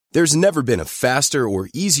There's never been a faster or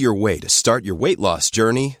easier way to start your weight loss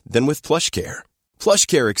journey than with PlushCare.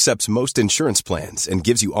 PlushCare accepts most insurance plans and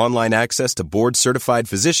gives you online access to board-certified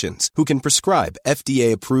physicians who can prescribe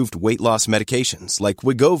FDA-approved weight loss medications like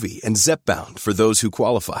Wegovy and Zepbound for those who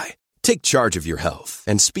qualify. Take charge of your health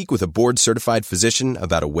and speak with a board-certified physician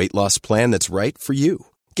about a weight loss plan that's right for you.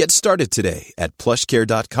 Get started today at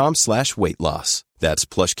plushcare.com/weight loss. That's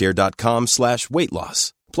plushcare.com/weight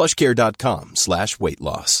loss. plushcare.com/weight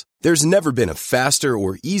loss. There's never been a faster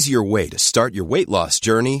or easier way to start your weight loss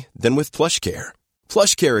journey than with PlushCare.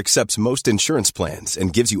 PlushCare accepts most insurance plans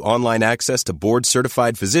and gives you online access to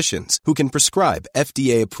board-certified physicians who can prescribe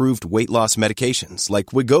FDA-approved weight loss medications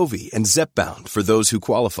like Wegovy and Zepbound for those who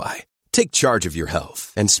qualify. Take charge of your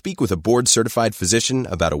health and speak with a board-certified physician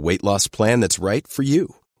about a weight loss plan that's right for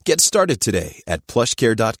you. Get started today at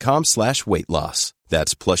plushcare.com/weight loss.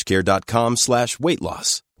 That's plushcare.com/weight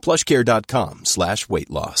loss. plushcare.com/weight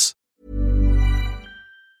loss.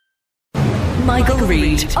 Michael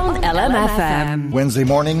Reid on LMFM. Wednesday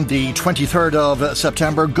morning, the 23rd of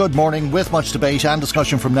September. Good morning, with much debate and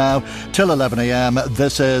discussion from now till 11 a.m.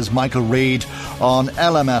 This is Michael Reid on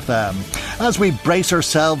LMFM. As we brace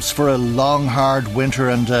ourselves for a long, hard winter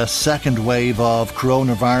and a second wave of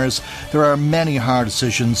coronavirus, there are many hard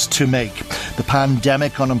decisions to make. The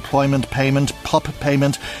pandemic unemployment payment, PUP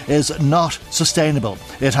payment, is not sustainable.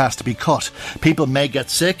 It has to be cut. People may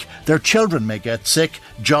get sick, their children may get sick,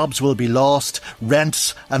 jobs will be lost,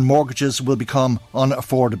 rents and mortgages will become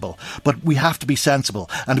unaffordable. But we have to be sensible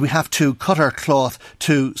and we have to cut our cloth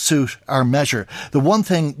to suit our measure. The one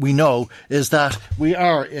thing we know is that we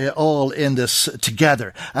are all in this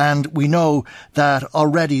together, and we know that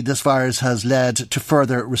already this virus has led to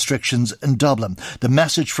further restrictions in Dublin. The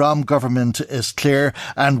message from government is clear,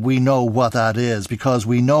 and we know what that is, because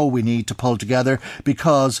we know we need to pull together,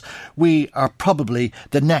 because we are probably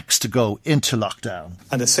the next to go into lockdown.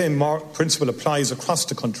 And the same principle applies across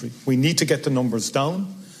the country. We need to get the numbers down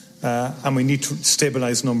and we need to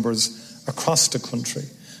stabilise numbers across the country.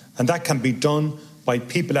 And that can be done by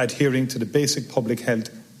people adhering to the basic public health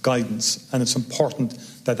guidance. And it's important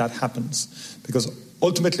that that happens, because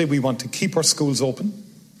ultimately we want to keep our schools open.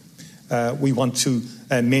 We want to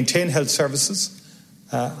maintain health services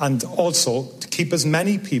and also to keep as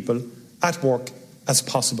many people at work as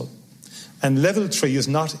possible. And level 3 is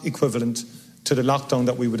not equivalent to the lockdown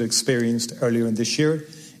that we would have experienced earlier in this year,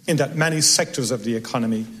 in that many sectors of the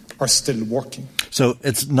economy are still working. So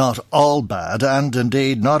it's not all bad, and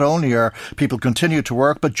indeed not only are people continue to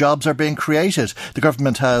work, but jobs are being created. The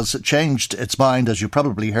government has changed its mind, as you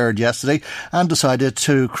probably heard yesterday, and decided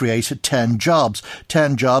to create 10 jobs.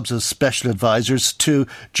 10 jobs as special advisors to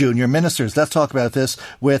junior ministers. Let's talk about this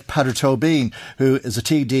with Peadar Tóibín, who is a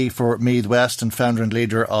TD for Meath West and founder and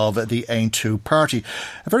leader of the Aontú Party.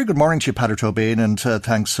 A very good morning to you, Peadar Tóibín, and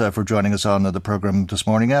thanks for joining us on the programme this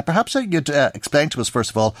morning. Perhaps you'd explain to us,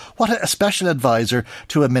 first of all, what a special advisor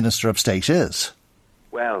to a Minister of State is.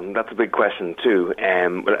 Well, that's a big question too.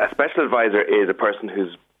 A special advisor is a person who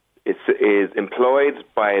is employed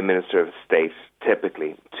by a Minister of State,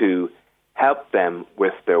 typically, to help them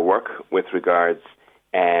with their work with regards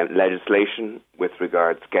legislation, with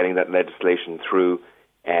regards getting that legislation through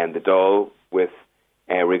the Dáil, with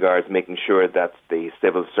regards making sure that the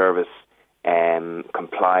civil service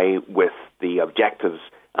comply with the objectives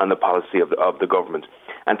and the policy of the government.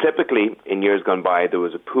 And typically, in years gone by, there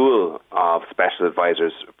was a pool of special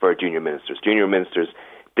advisors for junior ministers. Junior ministers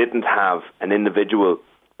didn't have an individual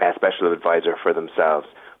special advisor for themselves.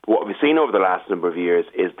 But what we've seen over the last number of years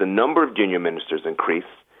is the number of junior ministers increase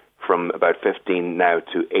from about 15 now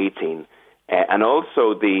to 18. And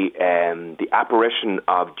also the apparition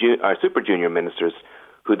of super junior ministers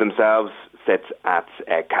who themselves sit at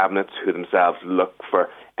cabinets, who themselves look for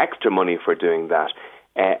extra money for doing that.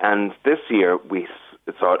 And this year we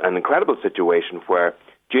saw an incredible situation where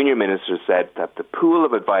junior ministers said that the pool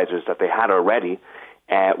of advisors that they had already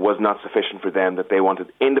was not sufficient for them, that they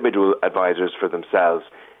wanted individual advisors for themselves.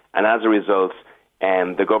 And as a result,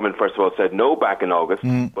 the government first of all said no back in August,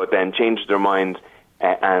 but then changed their mind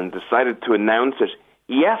and decided to announce it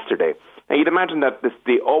yesterday. Now you'd imagine that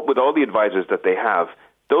with all the advisors that they have,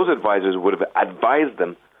 those advisors would have advised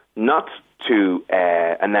them not to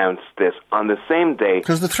announce this on the same day.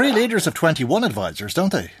 Because the three leaders have 21 advisors,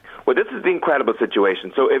 don't they? Well, this is the incredible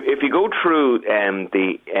situation. So if you go through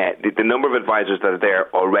the number of advisors that are there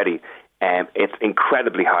already, it's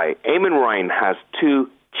incredibly high. Eamon Ryan has 2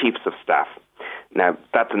 chiefs of staff. Now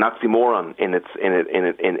that's an oxymoron in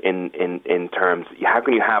terms. How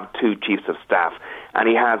can you have 2 chiefs of staff? And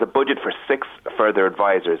he has a budget for 6 further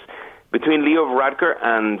advisors. between Leo Varadkar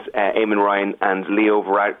and Eamon Ryan and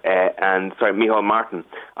Micheál Martin,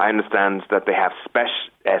 I understand that they have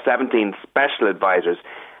 17 special advisors,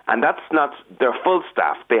 and that's not their full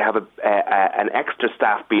staff. They have an extra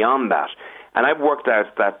staff beyond that. And I've worked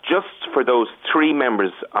out that just for those three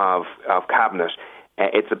members of Cabinet,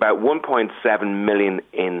 it's about 1.7 million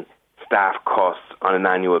in staff costs on an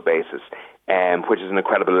annual basis, which is an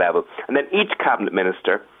incredible level. And then each Cabinet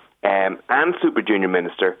Minister and Super Junior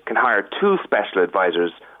Minister can hire 2 special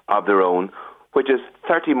advisors of their own, which is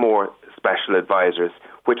 30 more special advisors,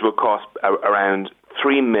 which will cost around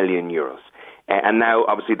 €3 million. And now,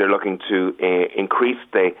 obviously, they're looking to increase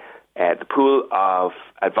the pool of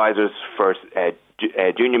advisors for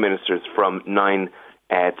junior ministers from 9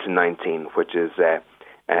 to 19, which is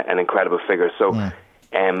an incredible figure. So,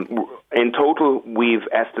 in total, we've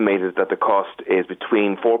estimated that the cost is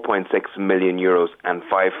between €4.6 million and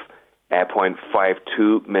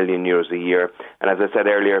 €5.52 million a year. And as I said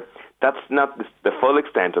earlier, that's not the full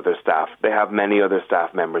extent of their staff. They have many other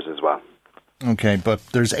staff members as well. OK, but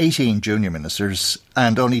there's 18 junior ministers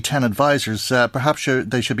and only 10 advisors. Perhaps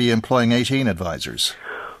they should be employing 18 advisors.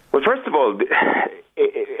 Well, first of all,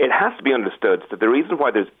 it has to be understood that the reason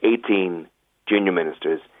why there's 18 junior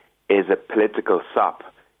ministers is a political sop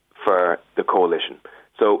for the coalition.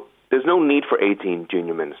 So there's no need for 18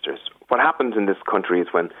 junior ministers. What happens in this country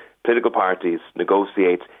is when political parties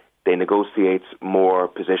negotiate, they negotiate more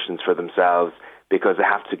positions for themselves because they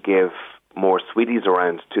have to give more sweeties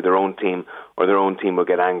around to their own team, or their own team will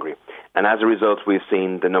get angry. And as a result, we've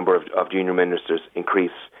seen the number of junior ministers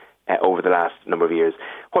increase over the last number of years.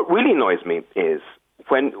 What really annoys me is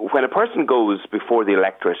when a person goes before the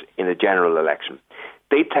electorate in a general election,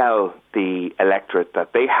 they tell the electorate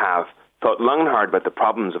that they have thought long and hard about the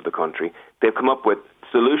problems of the country. They've come up with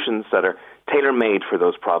solutions that are tailor-made for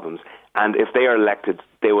those problems, and if they are elected,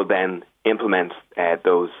 they will then implement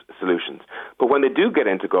those solutions. But when they do get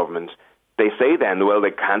into government, they say then, well,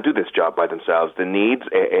 they can't do this job by themselves. They need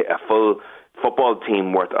a full football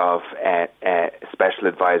team worth of special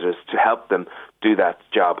advisors to help them do that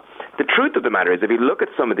job. The truth of the matter is, if you look at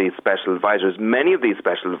some of these special advisors, many of these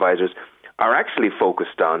special advisors are actually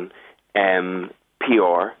focused on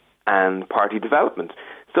PR and party development.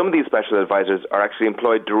 Some of these special advisors are actually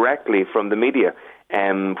employed directly from the media,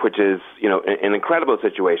 which is, an incredible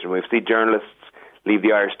situation. We've seen journalists leave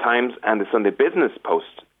the Irish Times and the Sunday Business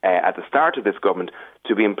Post at the start of this government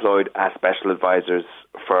to be employed as special advisors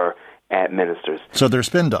for ministers. So they're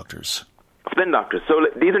spin doctors? Spin doctors. So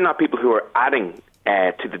these are not people who are adding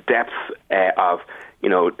to the depth of,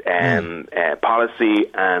 policy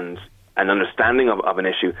and an understanding of an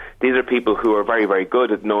issue. These are people who are very, very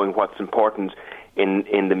good at knowing what's important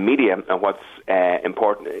in the media and what's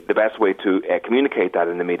important, the best way to communicate that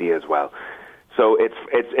in the media as well. So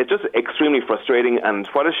it's just extremely frustrating, and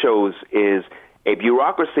what it shows is a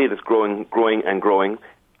bureaucracy that's growing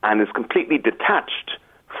and is completely detached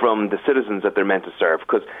from the citizens that they're meant to serve.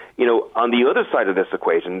 Because, on the other side of this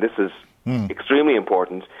equation, this is extremely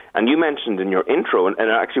important. And you mentioned in your intro, and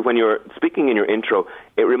actually when you were speaking in your intro,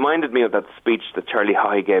 it reminded me of that speech that Charlie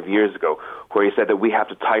Haughey gave years ago, where he said that we have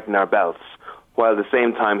to tighten our belts, while at the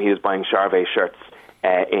same time he was buying Charvet shirts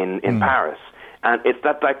in Paris. And it's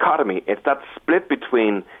that dichotomy, it's that split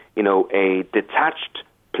between, a detached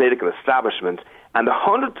political establishment and the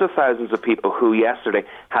hundreds of thousands of people who yesterday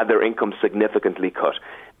had their income significantly cut.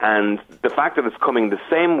 And the fact that it's coming the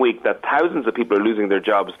same week that thousands of people are losing their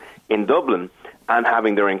jobs in Dublin and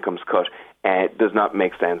having their incomes cut does not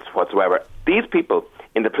make sense whatsoever. These people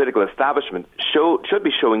in the political establishment should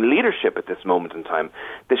be showing leadership at this moment in time.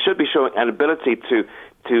 They should be showing an ability to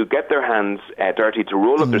get their hands dirty, to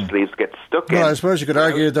roll up their sleeves, get stuck in. Well, I suppose you could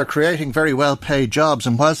argue they're creating very well-paid jobs,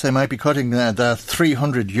 and whilst they might be cutting the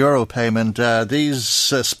 €300 payment, these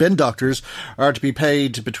spin doctors are to be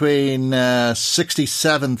paid between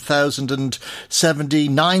 67,000 and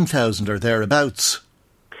 79,000 or thereabouts.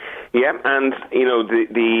 Yeah, and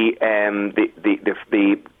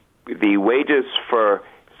the wages for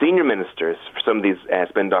senior ministers for some of these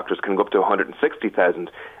spin doctors can go up to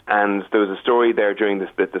 160,000. And there was a story there during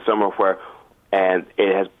the summer where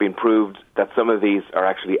it has been proved that some of these are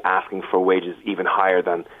actually asking for wages even higher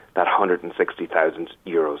than that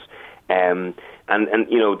 €160,000. And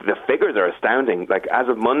the figures are astounding. Like, as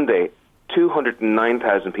of Monday,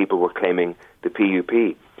 209,000 people were claiming the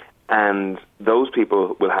PUP, and those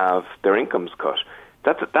people will have their incomes cut.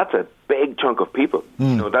 That's a big chunk of people.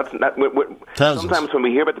 Sometimes when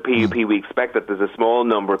we hear about the PUP, we expect that there's a small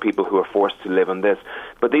number of people who are forced to live on this.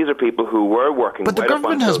 But these are people who were working. But the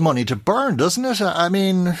government has money to burn, doesn't it? I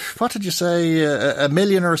mean, what did you say? $1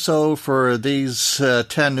 million or so for these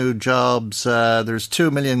 10 new jobs. There's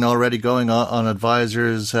 $2 million already going on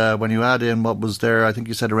advisors. When you add in what was there, I think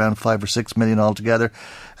you said around $5 or $6 million altogether.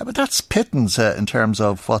 But that's pittance in terms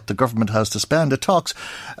of what the government has to spend. It talks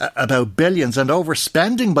about billions and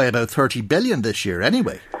overspending by about 30 billion this year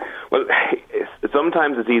anyway. Well,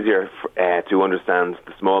 sometimes it's easier to understand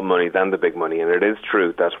the small money than the big money. And it is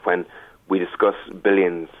true that when we discuss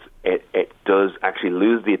billions, it does actually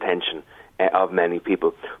lose the attention of many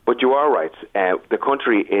people. But you are right. The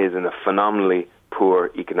country is in a phenomenally poor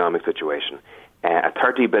economic situation. A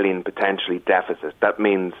 30 billion potentially deficit. That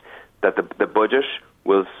means that the budget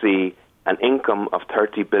will see an income of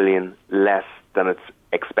 30 billion less than it's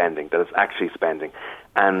expending, that it's actually spending.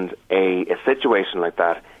 And a situation like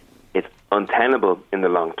that, it's untenable in the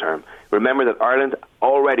long term. Remember that Ireland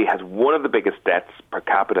already has one of the biggest debts per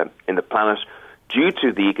capita in the planet due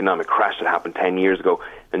to the economic crash that happened 10 years ago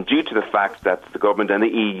and due to the fact that the government and the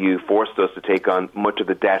EU forced us to take on much of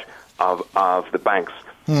the debt of the banks.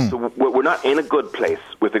 So we're not in a good place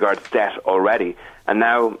with regards to debt already. And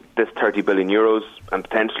now this 30 billion euros and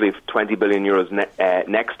potentially 20 billion euros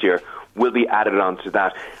next year will be added on to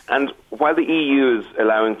that. And while the EU is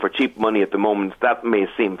allowing for cheap money at the moment, that may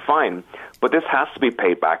seem fine, but this has to be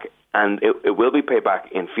paid back, and it will be paid back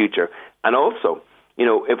in future. And also,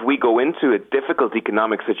 if we go into a difficult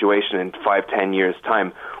economic situation in 5-10 years'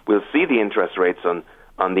 time, we'll see the interest rates on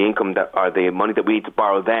the income that or the money that we need to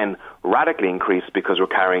borrow then radically increase because we're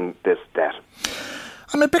carrying this debt.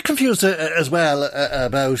 I'm a bit confused as well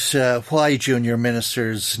about why junior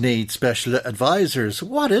ministers need special advisors.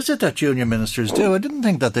 What is it that junior ministers do? I didn't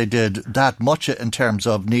think that they did that much in terms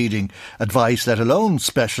of needing advice, let alone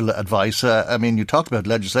special advice. I mean, you talked about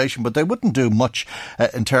legislation, but they wouldn't do much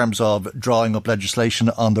in terms of drawing up legislation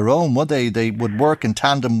on their own, would they? They would work in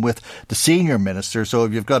tandem with the senior minister. So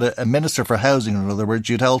if you've got a minister for housing, in other words,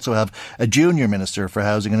 you'd also have a junior minister for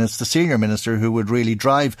housing, and it's the senior minister who would really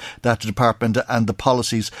drive that department and the policies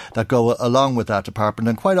that go along with that department.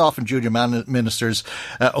 And quite often junior ministers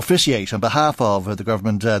officiate on behalf of the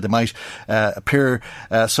government. They might appear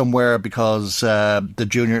somewhere because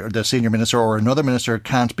the senior minister or another minister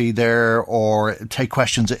can't be there, or take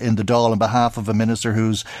questions in the Dáil on behalf of a minister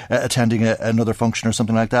who's attending another function or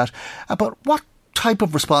something like that. But what type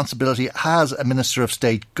of responsibility has a Minister of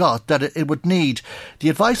State got that it would need the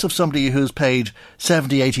advice of somebody who's paid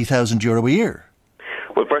 70,000, 80,000 euro a year?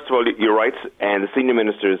 Well, first of all, you're right, and the senior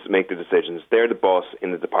ministers make the decisions. They're the boss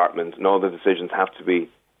in the department, and all the decisions have to be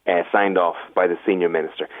signed off by the senior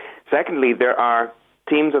minister. Secondly, there are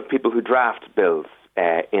teams of people who draft bills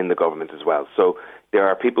in the government as well. So there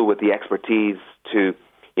are people with the expertise to,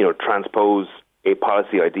 transpose a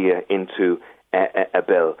policy idea into a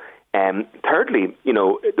bill. Thirdly,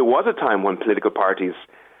 there was a time when political parties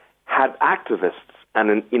had activists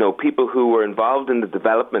and, people who were involved in the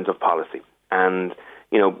development of policy. And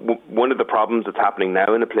one of the problems that's happening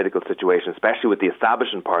now in a political situation, especially with the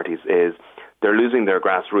establishment parties, is they're losing their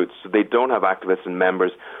grassroots. So they don't have activists and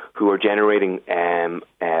members who are generating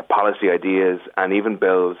policy ideas and even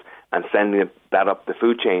bills and sending that up the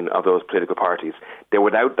food chain of those political parties. They're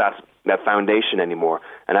without that foundation anymore.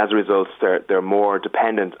 And as a result, they're more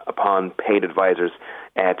dependent upon paid advisors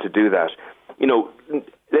to do that.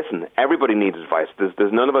 Listen, everybody needs advice.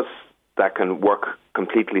 There's none of us that can work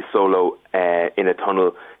completely solo in a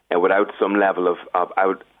tunnel without some level of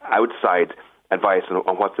outside advice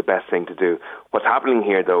on what's the best thing to do. What's happening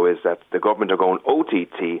here, though, is that the government are going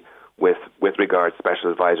OTT with regard to special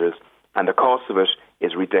advisors, and the cost of it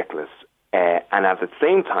is ridiculous. And at the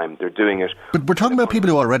same time, they're doing it... But we're talking about people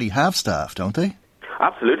who already have staff, don't they?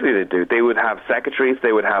 Absolutely they do. They would have secretaries,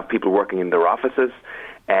 they would have people working in their offices,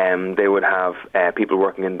 they would have people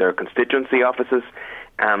working in their constituency offices,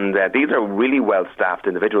 and these are really well-staffed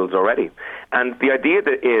individuals already. And the idea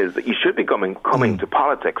is that you should be coming to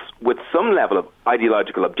politics with some level of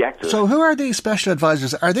ideological objectives. So who are these special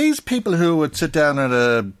advisors? Are these people who would sit down at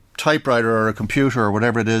a typewriter or a computer or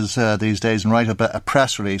whatever it is these days and write up a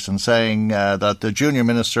press release and saying that the junior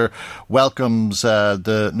minister welcomes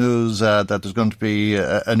the news that there's going to be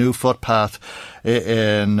a new footpath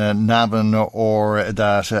in Navan, or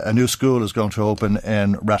that a new school is going to open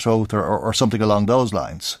in Ratoath or something along those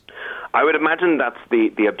lines? I would imagine that's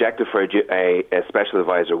the objective for a special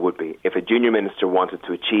advisor would be. If a junior minister wanted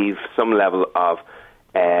to achieve some level of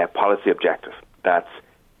policy objective, that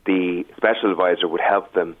the special advisor would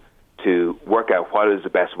help them to work out what is the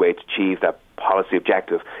best way to achieve policy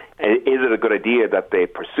objective. Is it a good idea that they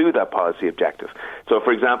pursue that policy objective? So,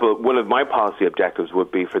 for example, one of my policy objectives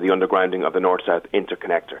would be for the undergrounding of the North-South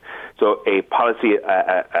interconnector. So a policy,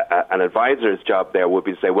 an advisor's job there would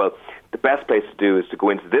be to say, well, the best place to do is to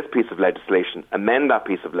go into this piece of legislation, amend that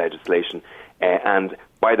piece of legislation, and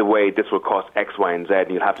by the way, this will cost X, Y, and Z,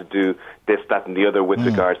 and you'll have to do this, that, and the other with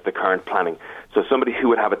regards to the current planning. So somebody who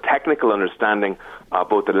would have a technical understanding of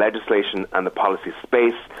both the legislation and the policy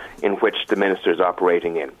space in which the minister is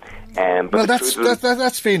operating in. But well,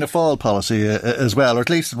 that's Fianna Fáil policy as well, or at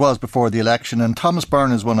least it was before the election. And Thomas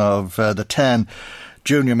Byrne is one of the 10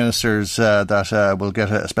 junior ministers that will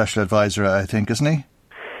get a special advisor, I think, isn't he?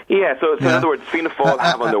 Yeah, so in other words, Fianna Fáil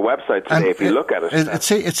have on their website today, if you look at it.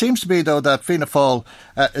 It seems to be, though, that Fianna Fáil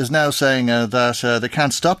is now saying that they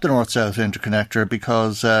can't stop the North-South interconnector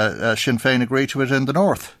because Sinn Féin agreed to it in the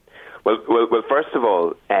North. Well, first of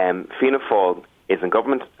all, Fianna Fáil is in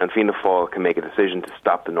government, and Fianna Fáil can make a decision to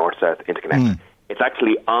stop the North-South interconnector. It's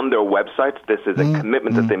actually on their website. This is a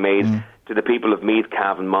commitment that they made to the people of Meath,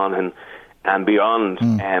 Cavan, Monaghan, and beyond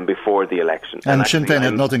before the election. And Sinn Féin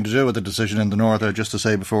had nothing to do with the decision in the North, just to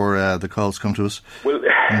say before the calls come to us. Well,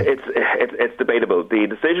 it's debatable. The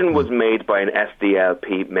decision was made by an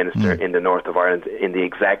SDLP minister in the north of Ireland in the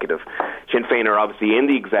executive. Sinn Féin are obviously in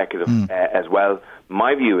the executive as well.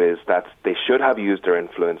 My view is that they should have used their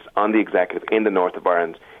influence on the executive in the north of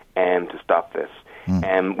Ireland to stop this.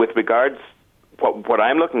 With regards, what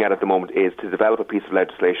I'm looking at the moment is to develop a piece of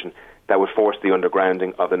legislation that would force the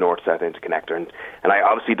undergrounding of the North-South interconnector. And I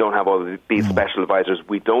obviously don't have all of these special advisors.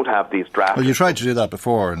 We don't have these drafts. Well, you tried to do that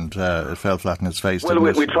before and it fell flat in its face. Well,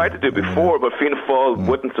 we tried to do it before, but Fianna Fáil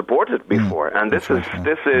wouldn't support it before. And this is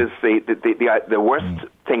the worst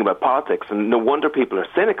thing about politics, and no wonder people are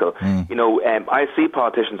cynical. You know, I see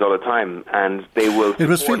politicians all the time, and they will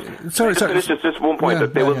support... Just one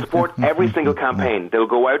point. They will support every single campaign. They'll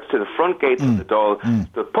go out to the front gates of the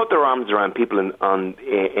Dáil. They'll put their arms around people in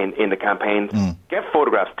the campaigns, get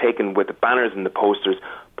photographs taken with the banners and the posters,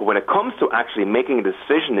 but when it comes to actually making a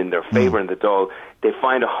decision in their favour in the Dáil, they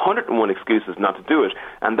find 101 excuses not to do it,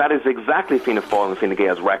 and that is exactly Fianna Fáil and Fine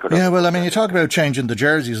Gael's record. Yeah, well, I mean, you talk about changing the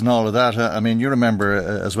jerseys and all of that. I mean, you remember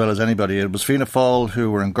as well as anybody, it was Fianna Fáil who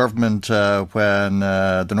were in government when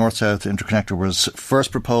the North-South interconnector was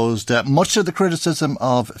first proposed, much to the criticism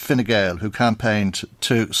of Fine Gael, who campaigned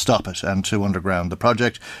to stop it and to underground the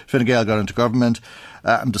project. Fine Gael got into government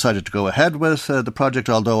and decided to go ahead with the project,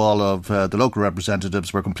 although all of the local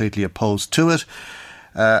representatives were completely opposed to it.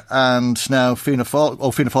 And now Fianna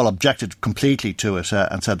Fáil objected completely to it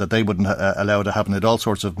and said that they wouldn't allow it to happen. They had all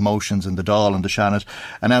sorts of motions in the Dáil and the Shannon.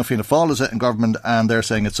 And now Fianna Fáil is in government and they're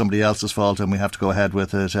saying it's somebody else's fault and we have to go ahead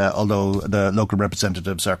with it, although the local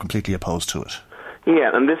representatives are completely opposed to it.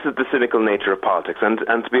 Yeah, and this is the cynical nature of politics. And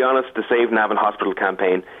to be honest, the Save Navan Hospital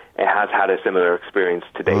campaign has had a similar experience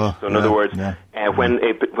to date. So in other words, when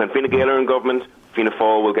Fine Gael are in government, Fianna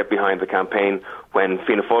Fáil will get behind the campaign. When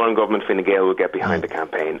Fianna Fáil are in government, Fine Gael will get behind the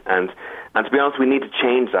campaign. And to be honest, we need to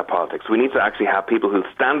change that politics. We need to actually have people who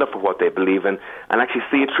stand up for what they believe in and actually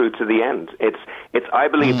see it through to the end. It's I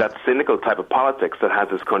believe, that cynical type of politics that has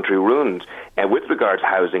this country ruined with regards to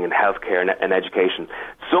housing and healthcare and education.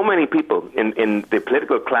 So many people in the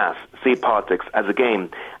political class see politics as a game.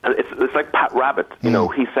 And it's like Pat Rabbit. You know,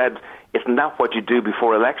 he said, isn't that what you do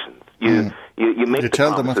before elections? You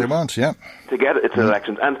tell them what they want, to get it to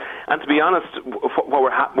elections. And to be honest,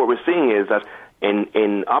 what we're seeing is that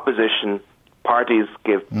in opposition, parties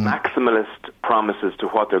give maximalist promises to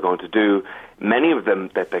what they're going to do. Many of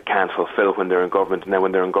them that they can't fulfil when they're in government, and then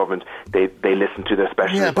when they're in government, they listen to their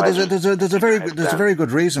special advisors. Yeah, but there's a very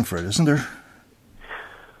good reason for it, isn't there?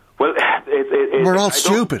 Well, we're all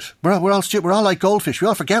stupid. We're all stupid. We're all like goldfish. We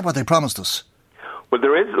all forget what they promised us. Well,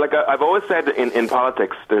 there is, like I've always said, in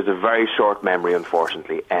politics, there's a very short memory,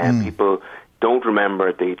 unfortunately, and people don't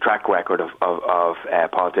remember the track record of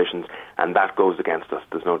politicians, and that goes against us,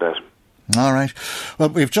 there's no doubt. All right. Well,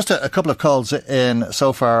 we've just a couple of calls in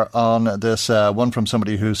so far on this. One from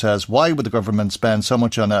somebody who says, why would the government spend so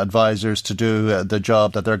much on advisors to do the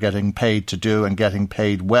job that they're getting paid to do, and getting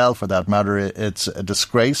paid well for that matter? It's a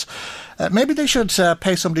disgrace. Maybe they should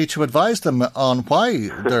pay somebody to advise them on why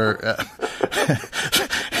they're...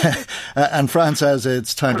 And Fran says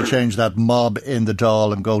it's time to change that mob in the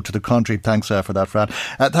Dáil and go to the country. Thanks for that, Fran.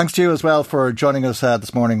 Thanks to you as well for joining us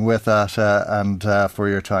this morning with that and for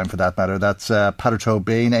your time for that matter. That's Peadar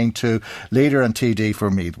Tóibín, Aontú, leader and TD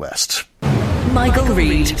for Meath West. Michael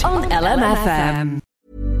Reid on LMFM.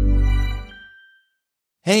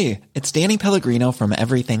 Hey, it's Danny Pellegrino from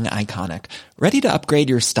Everything Iconic. Ready to upgrade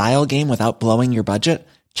your style game without blowing your budget?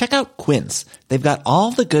 Check out Quince. They've got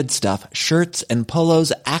all the good stuff, shirts and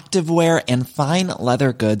polos, activewear, and fine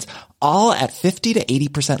leather goods, all at 50 to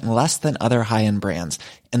 80% less than other high-end brands.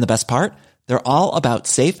 And the best part? They're all about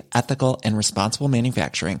safe, ethical, and responsible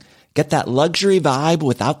manufacturing. Get that luxury vibe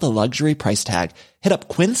without the luxury price tag. Hit up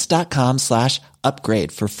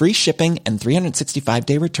quince.com/upgrade for free shipping and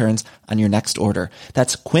 365-day returns on your next order.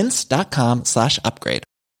 That's quince.com/upgrade.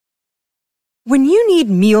 When you need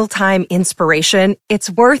mealtime inspiration,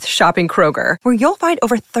 it's worth shopping Kroger, where you'll find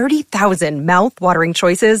over 30,000 mouth-watering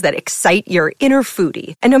choices that excite your inner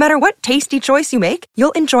foodie. And no matter what tasty choice you make,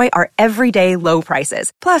 you'll enjoy our everyday low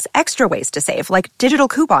prices, plus extra ways to save, like digital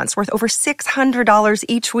coupons worth over $600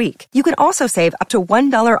 each week. You can also save up to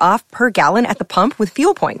 $1 off per gallon at the pump with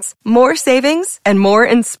fuel points. More savings and more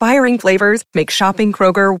inspiring flavors make shopping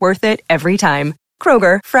Kroger worth it every time.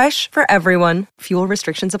 Kroger, fresh for everyone. Fuel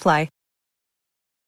restrictions apply.